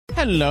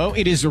Hello,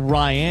 it is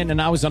Ryan,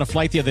 and I was on a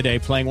flight the other day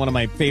playing one of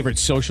my favorite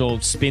social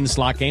spin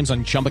slot games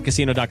on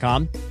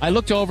ChumbaCasino.com. I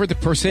looked over at the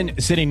person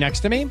sitting next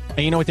to me, and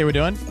you know what they were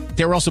doing?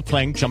 They were also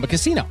playing Chumba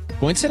Casino.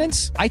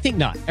 Coincidence? I think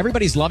not.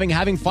 Everybody's loving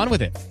having fun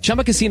with it.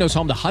 Chumba Casino is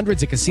home to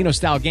hundreds of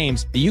casino-style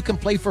games that you can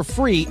play for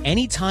free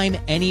anytime,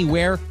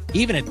 anywhere,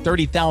 even at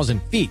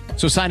 30,000 feet.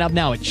 So sign up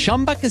now at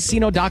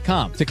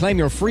ChumbaCasino.com to claim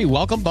your free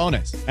welcome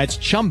bonus. That's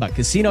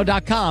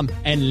ChumbaCasino.com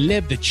and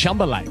live the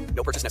Chumba life.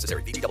 No purchase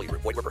necessary. VGW.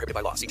 Void where prohibited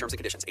by law. See terms and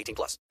conditions. 18+.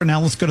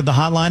 Now let's go to the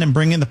hotline and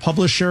bring in the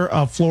publisher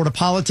of Florida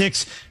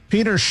Politics,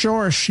 Peter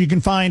Schorsch. You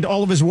can find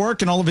all of his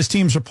work and all of his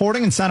team's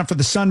reporting and sign up for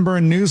the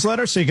Sunburn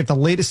newsletter so you get the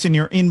latest in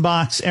your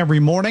inbox every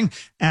morning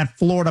at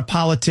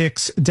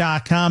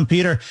floridapolitics.com.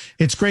 Peter,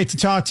 it's great to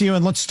talk to you.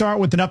 And let's start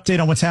with an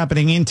update on what's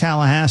happening in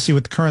Tallahassee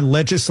with the current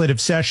legislative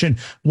session.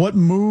 What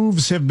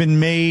moves have been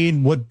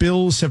made? What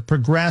bills have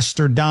progressed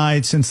or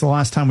died since the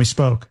last time we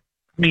spoke?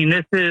 I mean,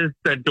 this is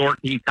the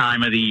dorky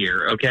time of the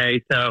year,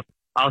 okay? So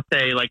I'll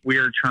say like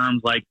weird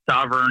terms like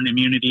sovereign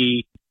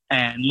immunity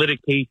and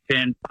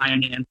litigation,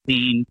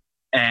 financing,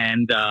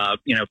 and,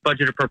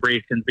 budget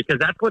appropriations, because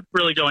that's what's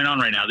really going on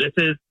right now. This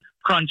is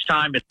crunch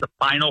time. It's the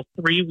final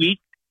 3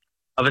 weeks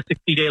of a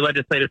 60-day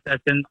legislative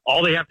session.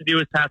 All they have to do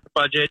is pass the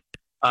budget.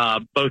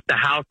 Both the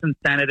House and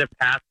Senate have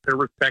passed their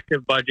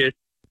respective budgets.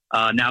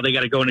 Now they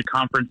got to go into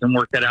conference and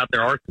work that out.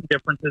 There are some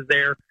differences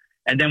there.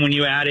 And then when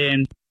you add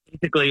in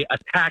basically a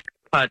tax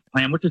cut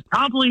plan, which is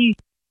probably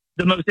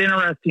the most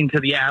interesting to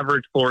the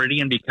average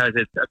Floridian because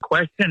it's a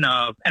question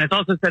of, and it's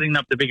also setting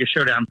up the biggest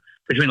showdown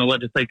between the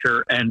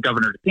legislature and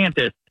Governor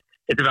DeSantis.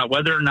 It's about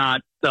whether or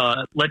not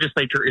the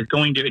legislature is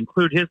going to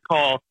include his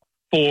call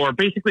for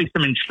basically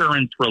some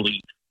insurance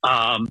relief,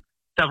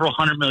 several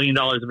 $100 million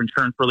of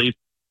insurance relief.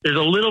 There's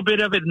a little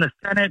bit of it in the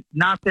Senate,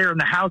 not there in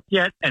the House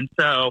yet. And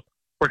so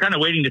we're kind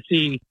of waiting to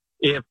see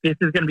if this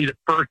is going to be the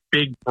first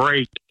big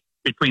break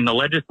between the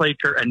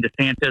legislature and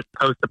DeSantis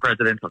post the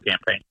presidential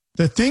campaign.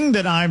 The thing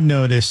that I've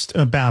noticed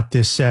about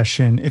this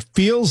session, it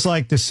feels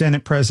like the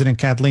Senate President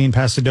Kathleen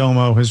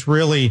Passidomo has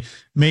really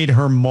made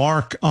her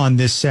mark on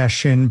this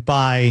session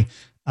by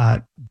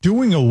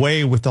doing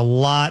away with a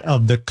lot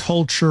of the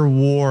culture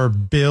war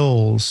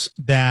bills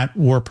that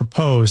were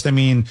proposed. I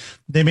mean,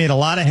 they made a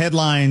lot of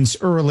headlines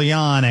early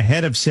on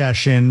ahead of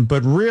session,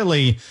 but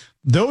really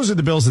those are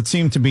the bills that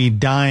seem to be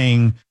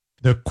dying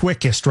the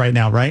quickest right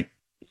now, right?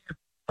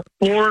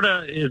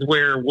 Florida is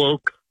where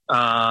woke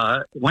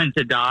went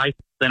to die.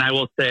 Then I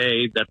will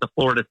say that the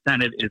Florida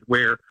Senate is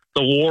where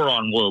the war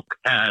on woke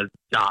has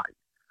died.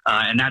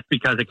 And that's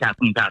because of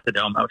Kathleen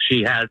Passidomo.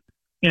 She has,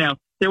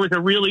 there was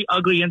a really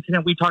ugly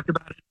incident. We talked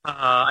about it,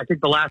 I think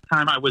the last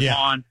time I was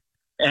on,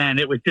 and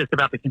it was just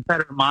about the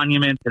Confederate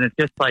monuments. And it's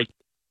just like,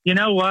 you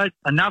know what?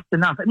 Enough's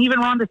enough. And even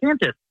Ron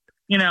DeSantis,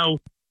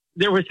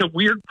 there was a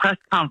weird press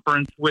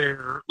conference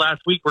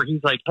last week where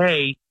he's like,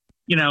 hey,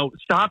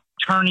 stop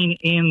turning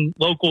in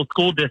local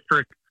school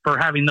districts for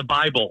having the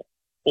Bible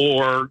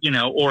or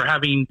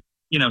having,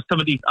 some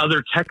of these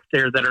other texts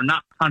there that are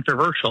not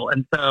controversial.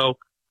 And so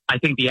I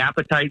think the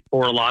appetite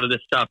for a lot of this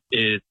stuff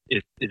is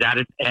at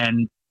its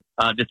end.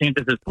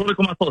 DeSantis'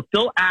 political muscle is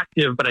still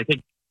active, but I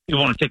think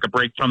people want to take a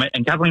break from it.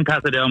 And Kathleen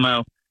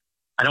Passidomo,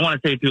 I don't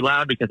want to say it too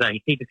loud because I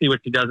hate to see what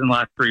she does in the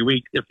last 3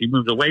 weeks if she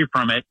moves away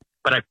from it,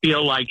 but I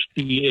feel like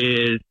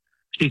she's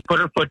put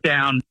her foot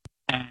down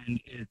and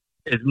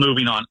is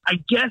moving on. I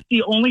guess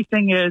the only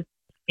thing is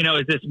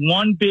this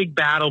one big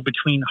battle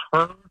between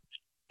her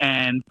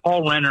and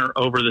Paul Renner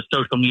over the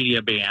social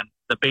media ban,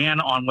 the ban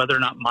on whether or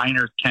not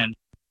minors can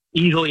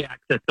easily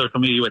access social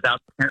media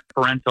without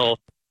parental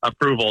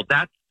approval.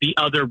 That's the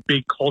other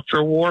big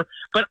culture war.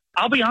 But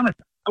I'll be honest,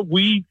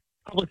 we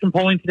published some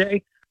polling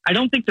today. I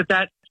don't think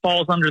that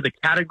falls under the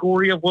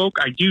category of woke.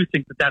 I do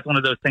think that that's one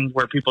of those things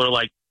where people are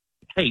like,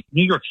 hey,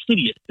 New York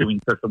City is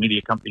suing social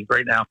media companies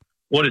right now.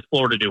 What is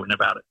Florida doing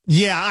about it?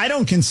 Yeah, I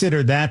don't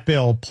consider that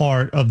bill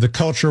part of the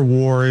culture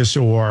wars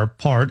or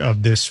part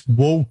of this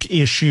woke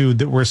issue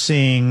that we're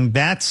seeing.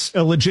 That's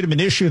a legitimate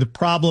issue. The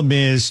problem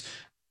is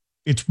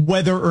it's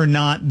whether or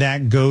not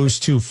that goes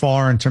too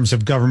far in terms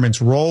of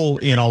government's role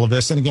in all of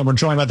this. And again, we're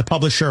joined by the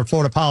publisher of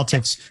Florida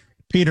Politics,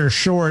 Peter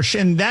Schorsch.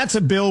 And that's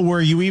a bill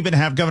where you even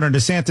have Governor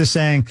DeSantis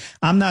saying,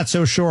 I'm not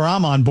so sure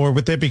I'm on board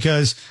with it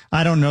because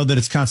I don't know that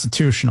it's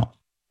constitutional.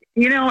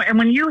 And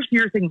when you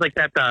hear things like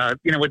that,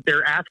 what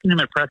they're asking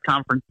him at press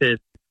conferences,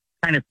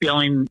 kind of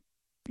feeling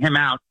him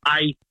out,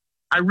 I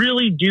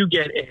really do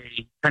get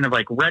a kind of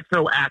like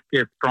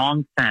retroactive,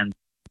 strong sense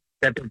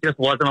that there just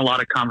wasn't a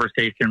lot of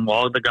conversation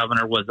while the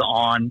governor was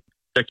on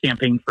the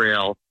campaign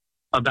trail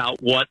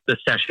about what the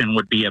session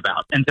would be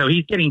about. And so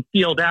he's getting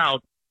felt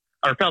out,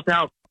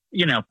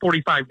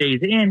 45 days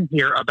in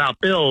here about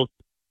bills.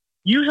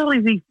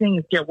 Usually these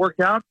things get worked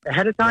out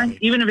ahead of time,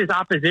 even if it's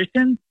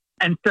opposition.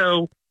 And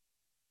so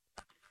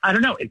I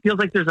don't know. It feels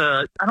like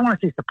I don't want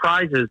to say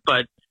surprises,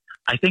 but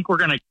I think we're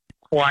going to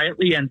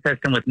quietly end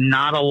session with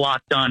not a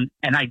lot done.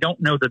 And I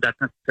don't know that that's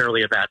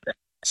necessarily a bad thing.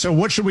 So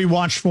what should we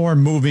watch for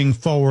moving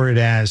forward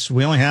as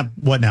we only have,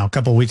 a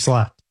couple of weeks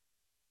left?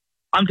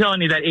 I'm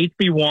telling you that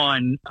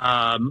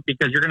HB1,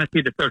 because you're going to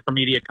see the social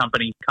media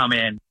companies come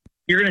in.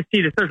 You're going to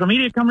see the social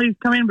media companies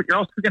come in, but you're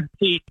also going to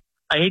see,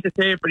 I hate to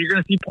say it, but you're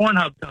going to see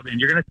Pornhub come in.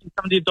 You're going to see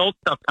some of the adult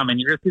stuff come in.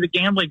 You're going to see the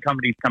gambling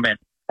companies come in.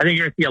 I think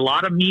you're going to see a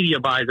lot of media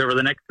buys over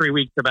the next 3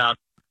 weeks about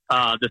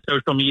the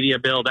social media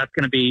bill. That's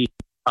going to be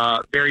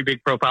very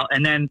big profile.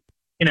 And then,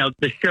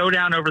 the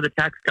showdown over the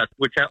tax cuts,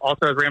 which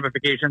also has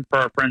ramifications for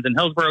our friends in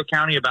Hillsborough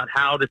County about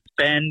how to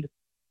spend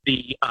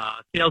the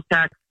sales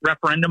tax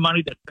referendum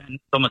money that's been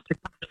almost $600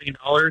 million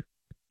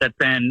that's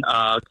been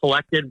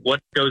collected.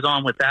 What goes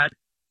on with that?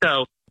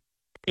 So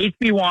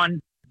HB1,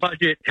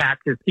 budget,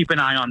 taxes, keep an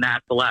eye on that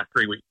the last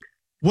 3 weeks.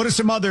 What are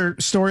some other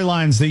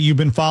storylines that you've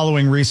been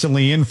following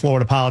recently in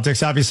Florida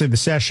politics? Obviously, the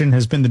session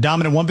has been the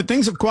dominant one, but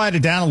things have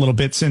quieted down a little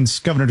bit since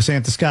Governor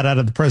DeSantis got out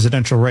of the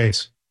presidential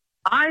race.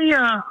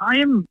 I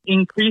am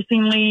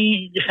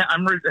increasingly,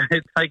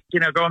 it's like,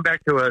 going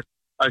back to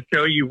a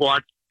show you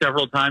watched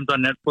several times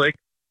on Netflix.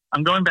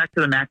 I'm going back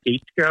to the Matt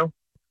Gaetz show.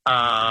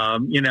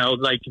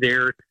 Like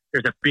there's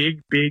a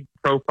big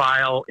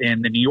profile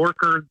in the New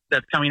Yorker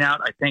that's coming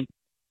out. I think,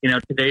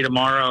 today,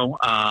 tomorrow,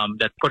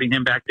 that's putting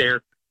him back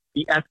there.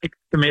 The ethics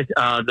committee,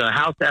 the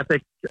House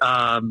ethics,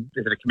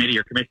 is it a committee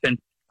or commission?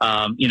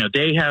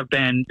 They have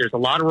been, there's a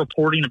lot of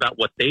reporting about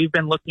what they've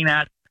been looking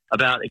at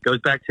about, it goes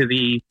back to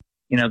the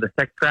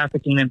sex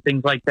trafficking and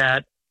things like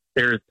that.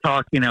 There's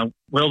talk,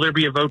 will there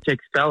be a vote to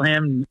expel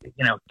him?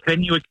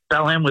 Can you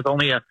expel him with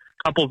only a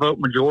couple vote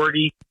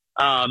majority?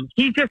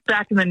 He's just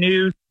back in the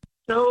news,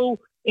 so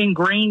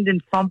ingrained in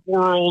Trump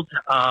world,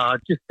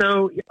 just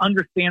so he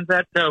understands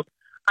that. So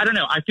I don't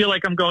know. I feel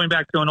like I'm going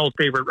back to an old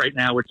favorite right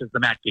now, which is the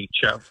Matt Gaetz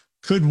show.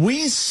 Could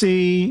we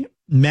see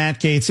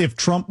Matt Gaetz, if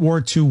Trump were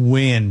to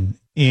win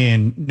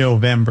in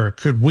November,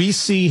 could we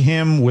see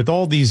him with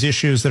all these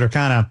issues that are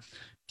kind of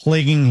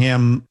plaguing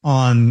him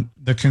on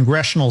the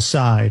congressional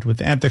side with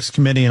the ethics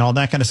committee and all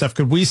that kind of stuff?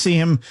 Could we see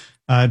him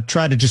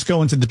try to just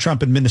go into the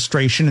Trump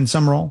administration in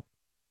some role?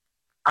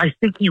 I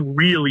think he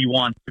really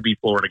wants to be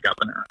Florida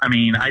governor. I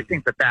mean, I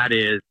think that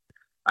is,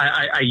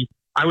 I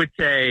would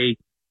say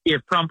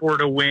if Trump were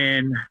to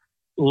win,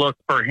 look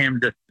for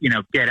him to,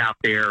 get out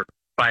there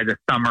by the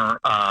summer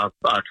of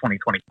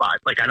 2025.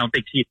 Like, I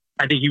think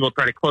he will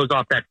try to close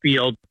off that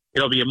field.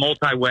 It'll be a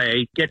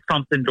multi-way, get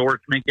Trump's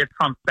endorsement, get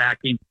Trump's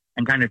backing,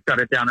 and kind of shut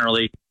it down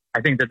early.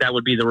 I think that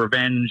would be the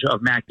revenge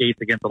of Matt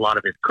Gaetz against a lot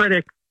of his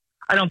critics.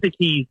 I don't think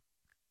he's,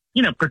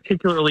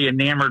 particularly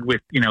enamored with,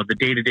 the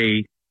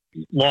day-to-day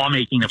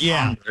lawmaking of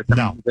Congress.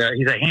 No.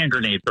 He's a hand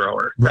grenade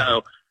thrower. Right.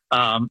 So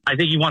I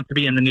think he wants to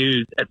be in the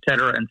news, et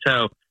cetera. And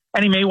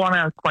he may want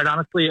to, quite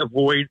honestly,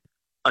 avoid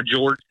a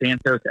George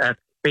Santos-esque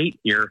fate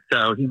here.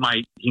 So he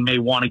may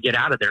want to get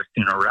out of there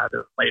sooner rather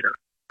than later.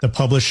 The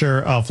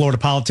publisher of Florida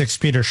Politics,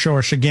 Peter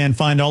Schorsch. Again,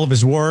 find all of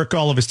his work,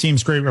 all of his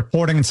team's great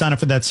reporting, and sign up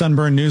for that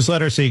Sunburn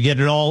newsletter so you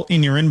get it all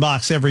in your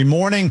inbox every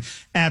morning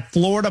at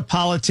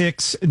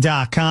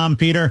floridapolitics.com.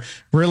 Peter,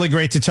 really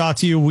great to talk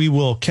to you. We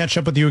will catch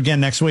up with you again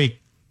next week.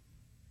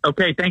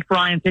 Okay, thanks,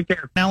 Brian. Take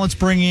care. Now let's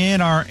bring in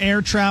our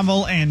air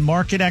travel and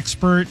market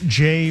expert,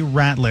 Jay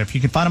Ratliff.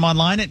 You can find him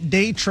online at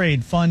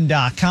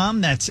daytradefund.com.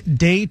 That's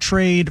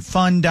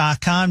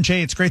daytradefund.com.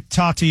 Jay, it's great to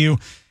talk to you.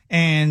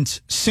 And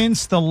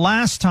since the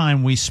last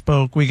time we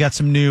spoke, we got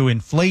some new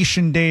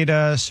inflation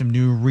data, some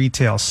new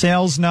retail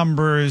sales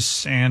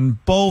numbers,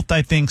 and both,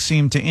 I think,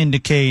 seem to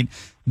indicate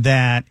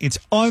that it's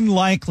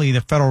unlikely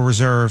the Federal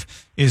Reserve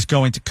is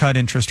going to cut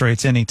interest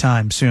rates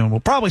anytime soon.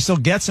 We'll probably still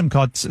get some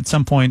cuts at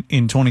some point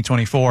in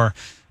 2024,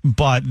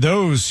 but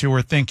those who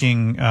were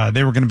thinking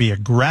they were going to be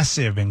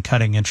aggressive in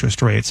cutting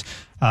interest rates,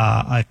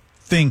 I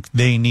think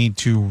they need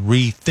to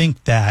rethink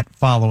that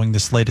following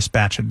this latest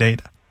batch of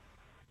data.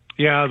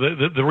 Yeah,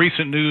 the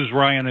recent news,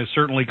 Ryan, is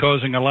certainly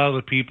causing a lot of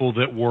the people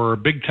that were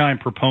big-time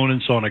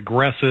proponents on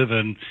aggressive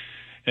and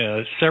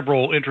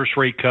several interest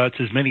rate cuts,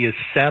 as many as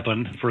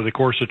 7 for the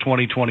course of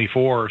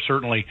 2024, are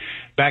certainly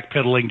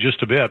backpedaling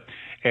just a bit,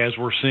 as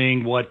we're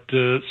seeing what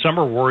some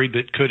are worried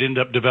that could end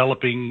up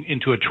developing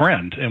into a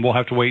trend. And we'll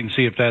have to wait and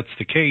see if that's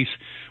the case,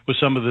 with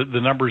some of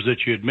the numbers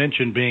that you had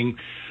mentioned being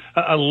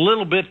a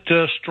little bit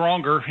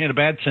stronger in a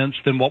bad sense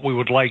than what we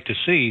would like to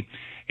see.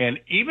 And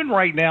even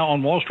right now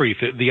on Wall Street,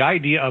 the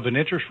idea of an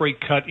interest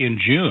rate cut in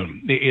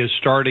June is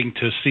starting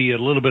to see a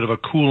little bit of a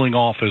cooling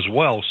off as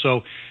well.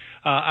 So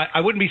I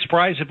wouldn't be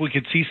surprised if we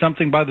could see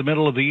something by the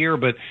middle of the year.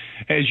 But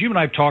as you and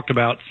I have talked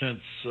about since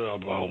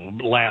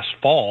last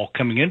fall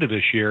coming into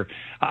this year,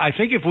 I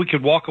think if we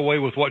could walk away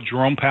with what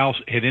Jerome Powell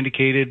had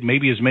indicated,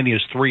 maybe as many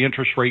as 3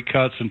 interest rate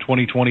cuts in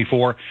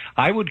 2024,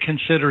 I would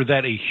consider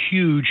that a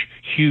huge,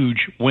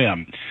 huge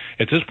win.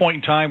 At this point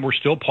in time, we're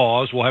still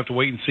paused. We'll have to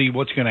wait and see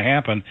what's going to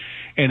happen.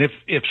 And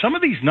if some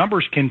of these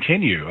numbers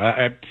continue,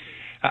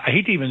 I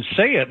hate to even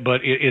say it, but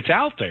it's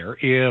out there.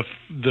 If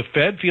the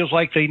Fed feels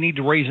like they need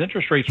to raise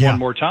interest rates one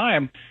more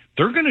time,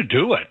 they're going to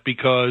do it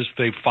because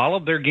they've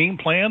followed their game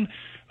plan,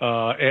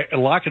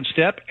 lock and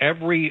step,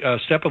 every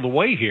step of the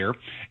way here,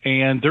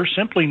 and they're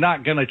simply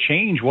not going to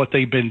change what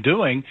they've been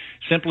doing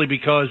simply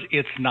because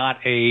it's not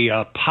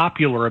a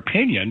popular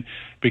opinion.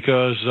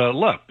 Because,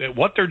 look,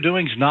 what they're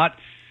doing is not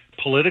 –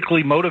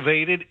 politically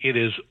motivated. It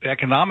is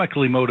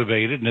economically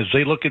motivated. And as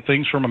they look at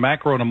things from a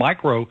macro and a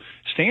micro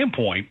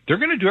standpoint, they're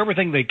going to do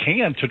everything they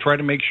can to try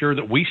to make sure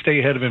that we stay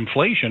ahead of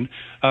inflation,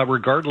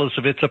 regardless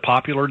if it's a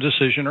popular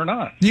decision or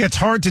not. Yeah, it's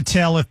hard to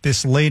tell if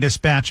this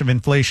latest batch of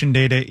inflation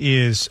data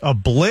is a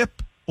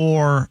blip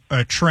or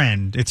a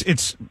trend.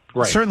 It's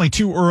right. Certainly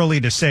too early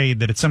to say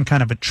that it's some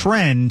kind of a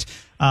trend,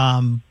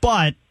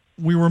 but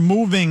we were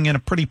moving in a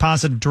pretty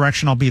positive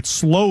direction, albeit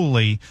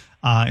slowly,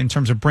 in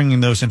terms of bringing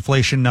those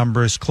inflation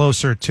numbers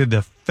closer to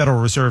the Federal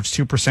Reserve's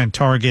 2%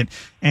 target.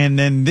 And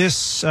then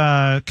this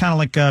kind of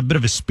like a bit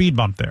of a speed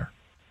bump there.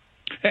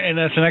 And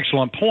that's an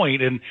excellent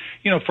point. And,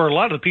 for a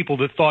lot of the people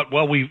that thought,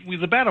 well,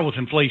 the battle with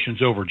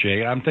inflation's over,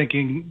 Jay, I'm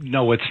thinking,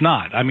 no, it's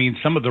not. I mean,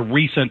 some of the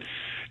recent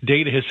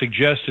data has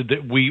suggested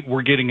that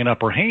we're getting an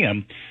upper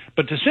hand.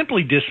 But to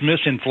simply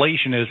dismiss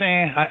inflation as,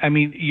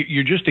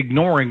 you're just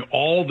ignoring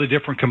all the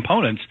different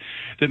components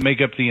that make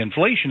up the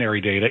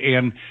inflationary data.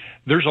 And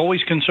there's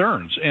always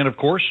concerns. And, of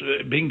course,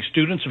 being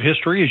students of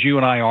history, as you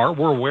and I are,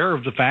 we're aware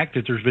of the fact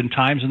that there's been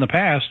times in the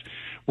past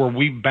where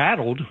we've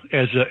battled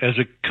as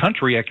a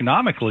country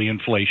economically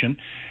inflation,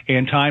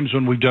 and times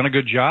when we've done a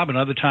good job and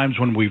other times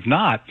when we've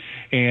not.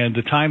 And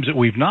the times that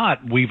we've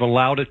not, we've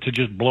allowed it to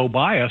just blow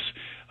by us,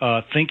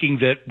 thinking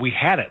that we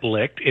had it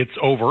licked, it's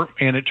over,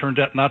 and it turned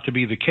out not to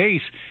be the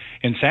case.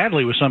 And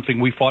sadly, it was something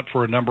we fought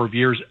for a number of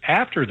years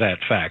after that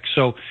fact.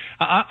 So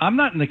I'm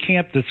not in the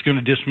camp that's going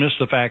to dismiss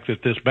the fact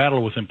that this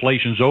battle with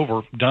inflation's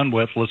over, done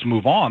with, let's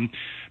move on,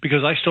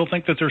 because I still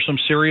think that there's some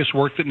serious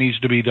work that needs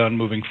to be done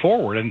moving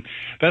forward. And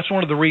that's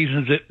one of the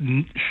reasons that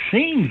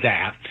seeing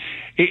that,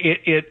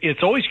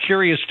 it's always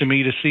curious to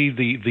me to see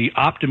the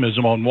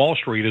optimism on Wall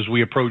Street as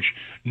we approach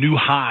new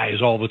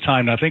highs all the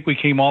time. And I think we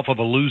came off of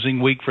a losing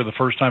week for the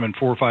first time in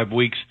 4 or 5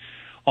 weeks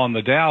on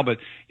the Dow. But,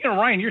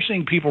 Ryan, you're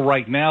seeing people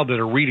right now that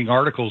are reading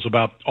articles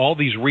about all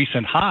these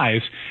recent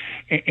highs,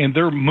 and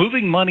they're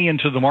moving money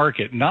into the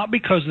market, not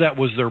because that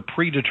was their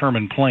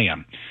predetermined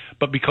plan,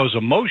 but because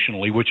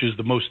emotionally, which is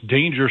the most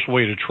dangerous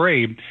way to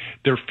trade,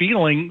 they're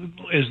feeling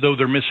as though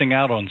they're missing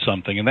out on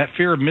something. And that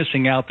fear of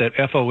missing out, that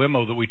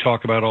FOMO that we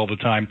talk about all the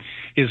time,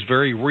 is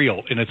very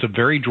real. And it's a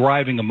very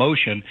driving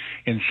emotion.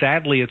 And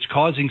sadly, it's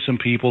causing some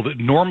people that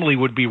normally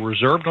would be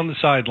reserved on the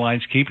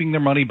sidelines, keeping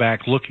their money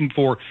back, looking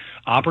for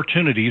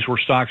opportunities where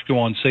stocks go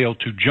on sale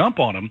to jump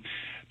on them.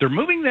 They're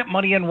moving that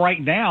money in right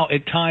now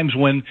at times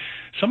when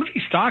some of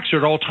these stocks are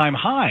at all-time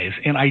highs.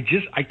 And I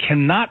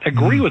cannot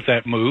agree with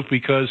that move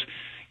because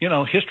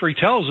history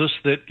tells us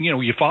that,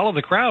 you follow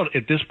the crowd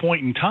at this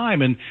point in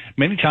time, and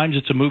many times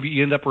it's a move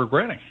you end up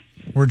regretting.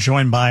 We're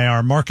joined by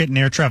our market and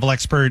air travel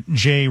expert,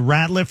 Jay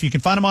Ratliff. You can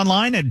find him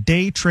online at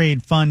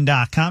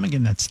daytradefund.com.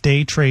 Again, that's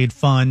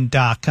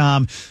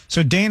daytradefund.com.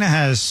 So Dana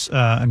has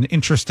an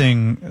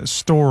interesting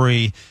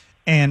story,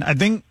 and I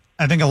think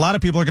a lot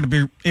of people are going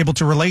to be able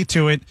to relate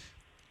to it.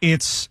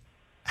 It's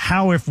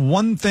how if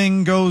one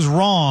thing goes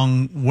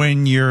wrong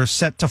when you're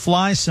set to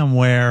fly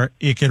somewhere,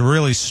 it could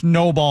really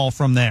snowball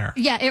from there.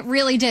 Yeah, it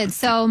really did.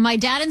 So my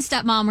dad and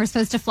stepmom were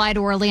supposed to fly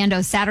to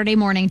Orlando Saturday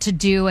morning to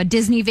do a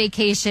Disney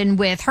vacation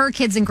with her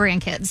kids and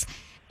grandkids.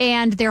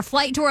 And their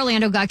flight to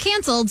Orlando got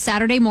canceled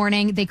Saturday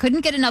morning. They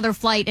couldn't get another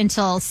flight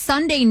until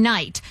Sunday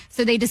night.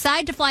 So they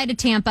decide to fly to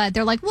Tampa.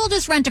 They're like, we'll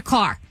just rent a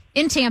car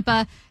in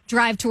Tampa,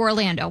 drive to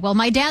Orlando. Well,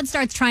 my dad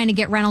starts trying to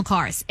get rental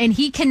cars, and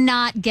he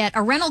cannot get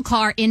a rental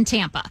car in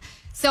Tampa.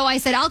 So I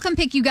said, I'll come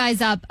pick you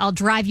guys up. I'll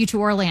drive you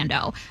to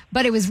Orlando.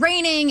 But it was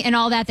raining and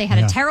all that. They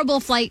had a terrible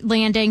flight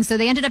landing. So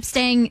they ended up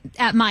staying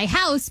at my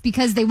house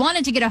because they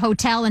wanted to get a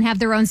hotel and have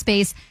their own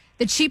space.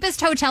 The cheapest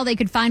hotel they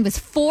could find was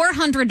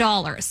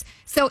 $400.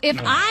 So if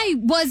I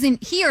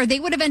wasn't here, they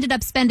would have ended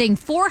up spending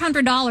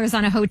 $400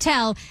 on a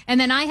hotel, and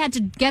then I had to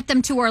get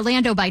them to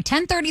Orlando by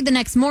 10:30 the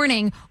next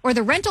morning, or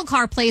the rental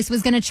car place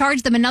was going to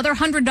charge them another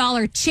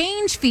 $100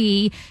 change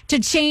fee to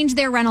change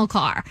their rental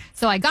car.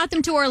 So I got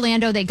them to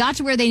Orlando. They got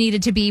to where they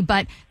needed to be,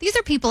 but these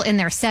are people in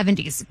their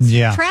 70s.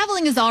 Yeah.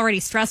 Traveling is already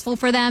stressful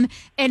for them,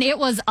 and it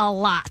was a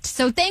lot.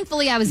 So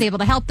thankfully, I was able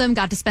to help them,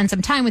 got to spend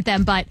some time with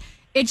them, but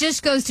it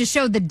just goes to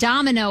show the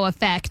domino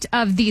effect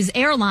of these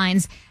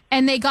airlines,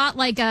 and they got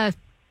like a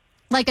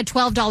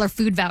 $12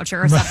 food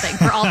voucher or something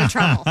for all the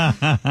trouble.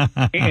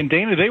 And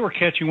Dana, they were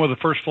catching one of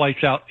the first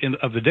flights out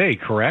of the day,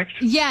 correct?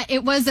 Yeah,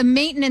 it was a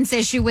maintenance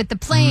issue with the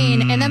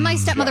plane. And then my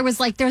stepmother was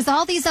like, there's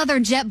all these other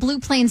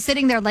JetBlue planes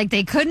sitting there. Like,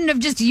 they couldn't have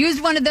just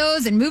used one of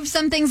those and moved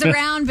some things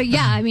around. But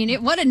yeah, I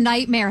mean, what a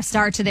nightmare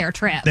start to their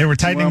trip. They were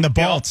tightening the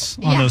bolts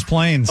on those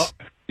planes.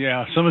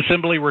 Yeah, some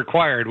assembly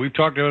required. We've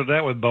talked about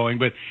that with Boeing,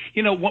 but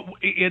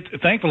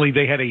thankfully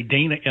they had a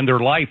Dana in their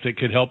life that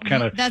could help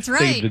kind of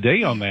save the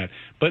day on that.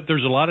 But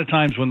there's a lot of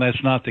times when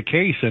that's not the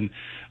case. And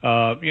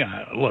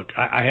look,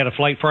 I had a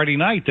flight Friday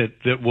night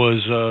that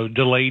was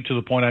delayed to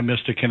the point I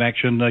missed a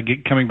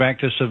connection coming back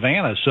to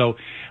Savannah. So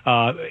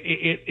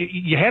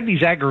you have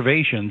these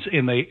aggravations,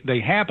 and they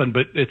happen.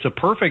 But it's a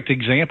perfect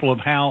example of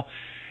how,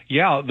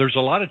 there's a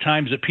lot of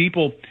times that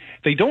people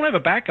they don't have a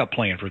backup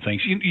plan for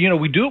things. You know,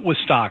 we do it with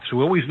stocks.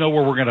 We always know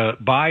where we're going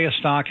to buy a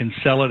stock and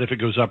sell it if it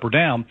goes up or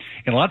down.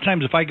 And a lot of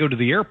times if I go to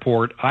the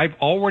airport, I've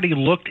already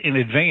looked in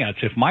advance.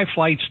 If my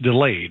flight's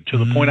delayed to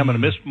the point I'm going to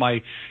miss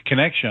my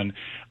connection,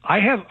 I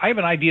have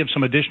an idea of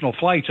some additional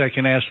flights I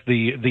can ask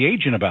the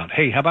agent about.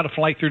 Hey, how about a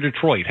flight through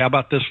Detroit? How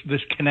about this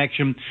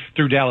connection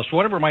through Dallas?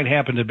 Whatever it might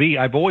happen to be,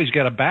 I've always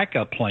got a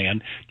backup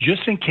plan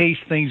just in case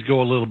things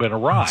go a little bit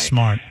awry. That's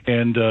smart.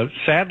 And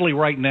sadly,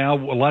 right now,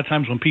 a lot of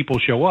times when people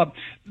show up,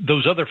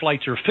 those other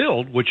flights are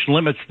filled, which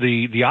limits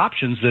the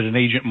options that an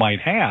agent might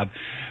have.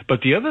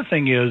 But the other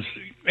thing is,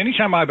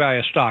 anytime I buy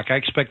a stock, I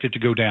expect it to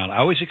go down. I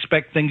always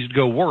expect things to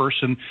go worse,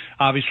 and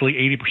obviously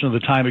 80% of the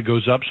time it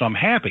goes up, so I'm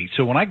happy.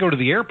 So when I go to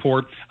the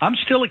airport, I'm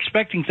still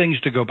expecting things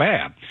to go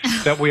bad.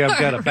 That way I've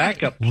got a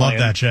backup plan. Love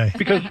that, Jay.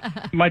 Because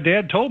my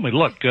dad told me,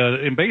 look,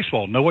 in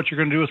baseball, know what you're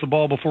going to do with the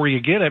ball before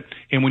you get it,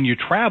 and when you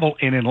travel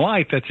and in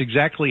life, that's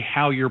exactly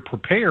how you're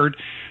prepared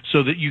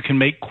so that you can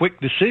make quick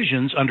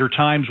decisions under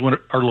times when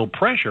are a little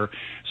pressure.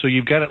 So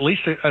you've got at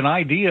least an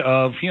idea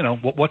of, you know,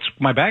 what's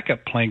my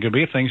backup plan going to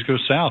be if things go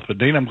south. But,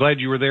 Dean, I'm glad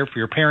you were there for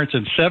your parents.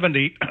 And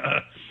 70,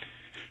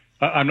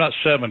 I'm not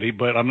 70,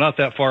 but I'm not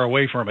that far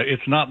away from it.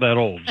 It's not that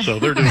old, so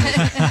they're doing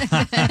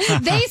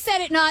it. They said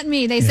it, not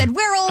me. They said,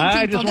 we're old people.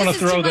 I just want to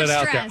throw that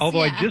out there.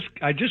 Although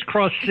I just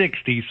crossed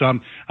 60, so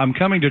I'm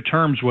coming to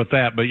terms with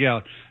that. But,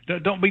 yeah,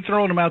 don't be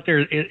throwing them out there.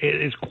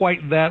 It's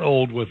quite that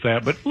old with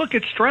that. But, look,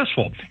 it's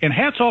stressful. And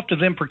hats off to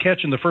them for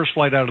catching the first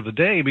flight out of the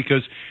day,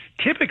 because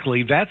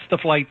typically that's the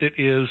flight that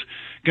is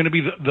going to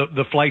be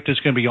the flight that's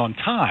going to be on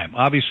time.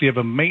 Obviously, you have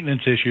a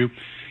maintenance issue.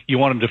 You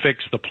want them to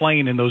fix the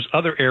plane, and those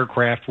other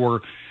aircraft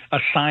were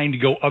assigned to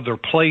go other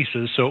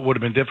places, so it would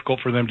have been difficult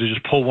for them to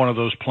just pull one of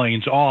those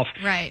planes off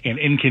and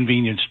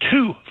inconvenience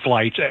two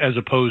flights as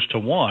opposed to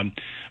one.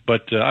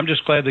 But I'm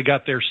just glad they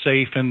got there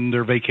safe and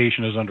their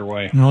vacation is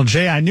underway. Well,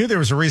 Jay, I knew there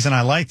was a reason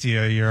I liked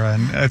you. You're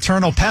an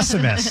eternal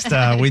pessimist.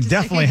 We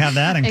definitely have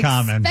that in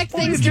common. Expect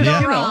things to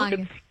go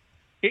wrong.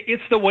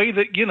 It's the way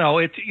that, you know,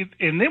 and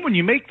then when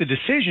you make the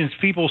decisions,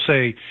 people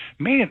say,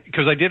 man,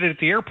 because I did it at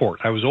the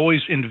airport. I was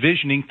always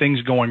envisioning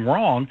things going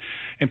wrong,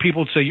 and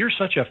people would say, you're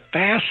such a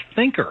fast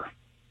thinker.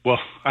 Well,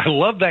 I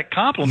love that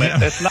compliment.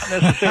 That's not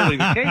necessarily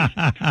the case.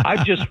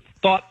 I've just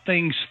thought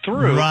things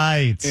through.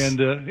 Right. And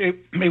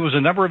it was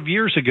a number of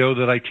years ago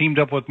that I teamed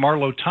up with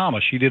Marlo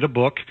Thomas. She did a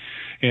book,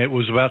 and it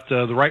was about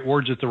the right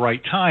words at the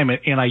right time,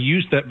 and I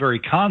used that very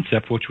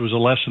concept, which was a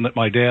lesson that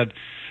my dad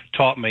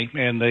taught me,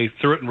 and they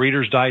threw it in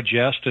Reader's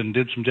Digest and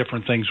did some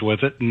different things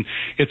with it. And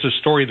it's a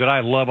story that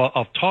I love.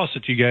 I'll toss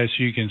it to you guys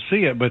so you can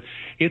see it, but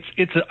it's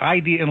an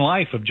idea in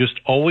life of just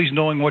always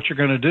knowing what you're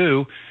going to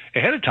do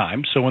ahead of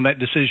time. So when that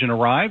decision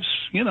arrives,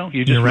 you know,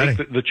 you just make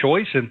the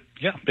choice. And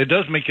yeah, it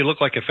does make you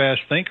look like a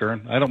fast thinker,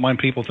 and I don't mind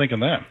people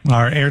thinking that.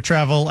 Our air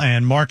travel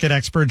and market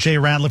expert, Jay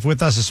Ratliff,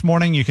 with us this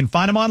morning. You can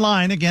find him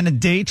online, again, at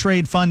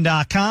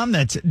daytradefund.com.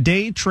 That's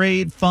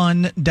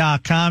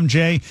daytradefund.com.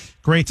 Jay,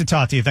 great to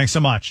talk to you. Thanks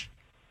so much.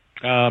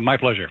 My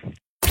pleasure.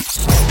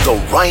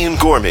 The Ryan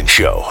Gorman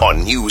Show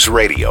on News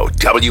Radio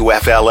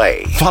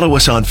WFLA. Follow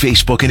us on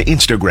Facebook and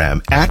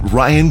Instagram at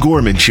Ryan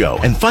Gorman Show,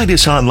 and find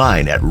us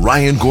online at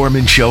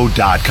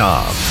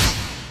RyanGormanShow.com.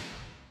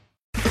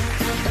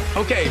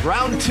 Okay,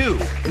 round two.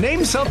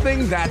 Name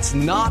something that's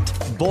not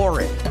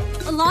boring.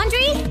 A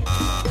laundry?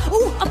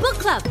 Ooh, a book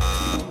club.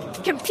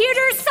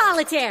 Computer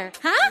solitaire,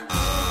 huh?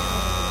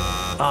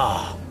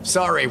 Ah,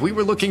 sorry, we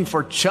were looking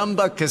for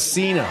Chumba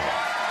Casino.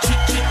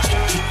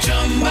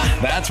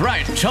 That's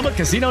right.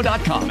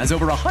 ChumbaCasino.com has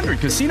over 100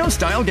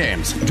 casino-style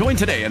games. Join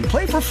today and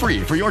play for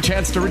free for your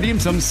chance to redeem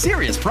some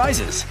serious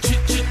prizes.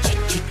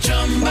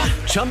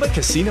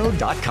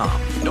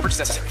 ChumbaCasino.com. No purchase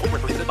necessary. Void where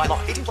prohibited by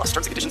law. 18+ terms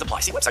and conditions apply.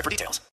 See website for details.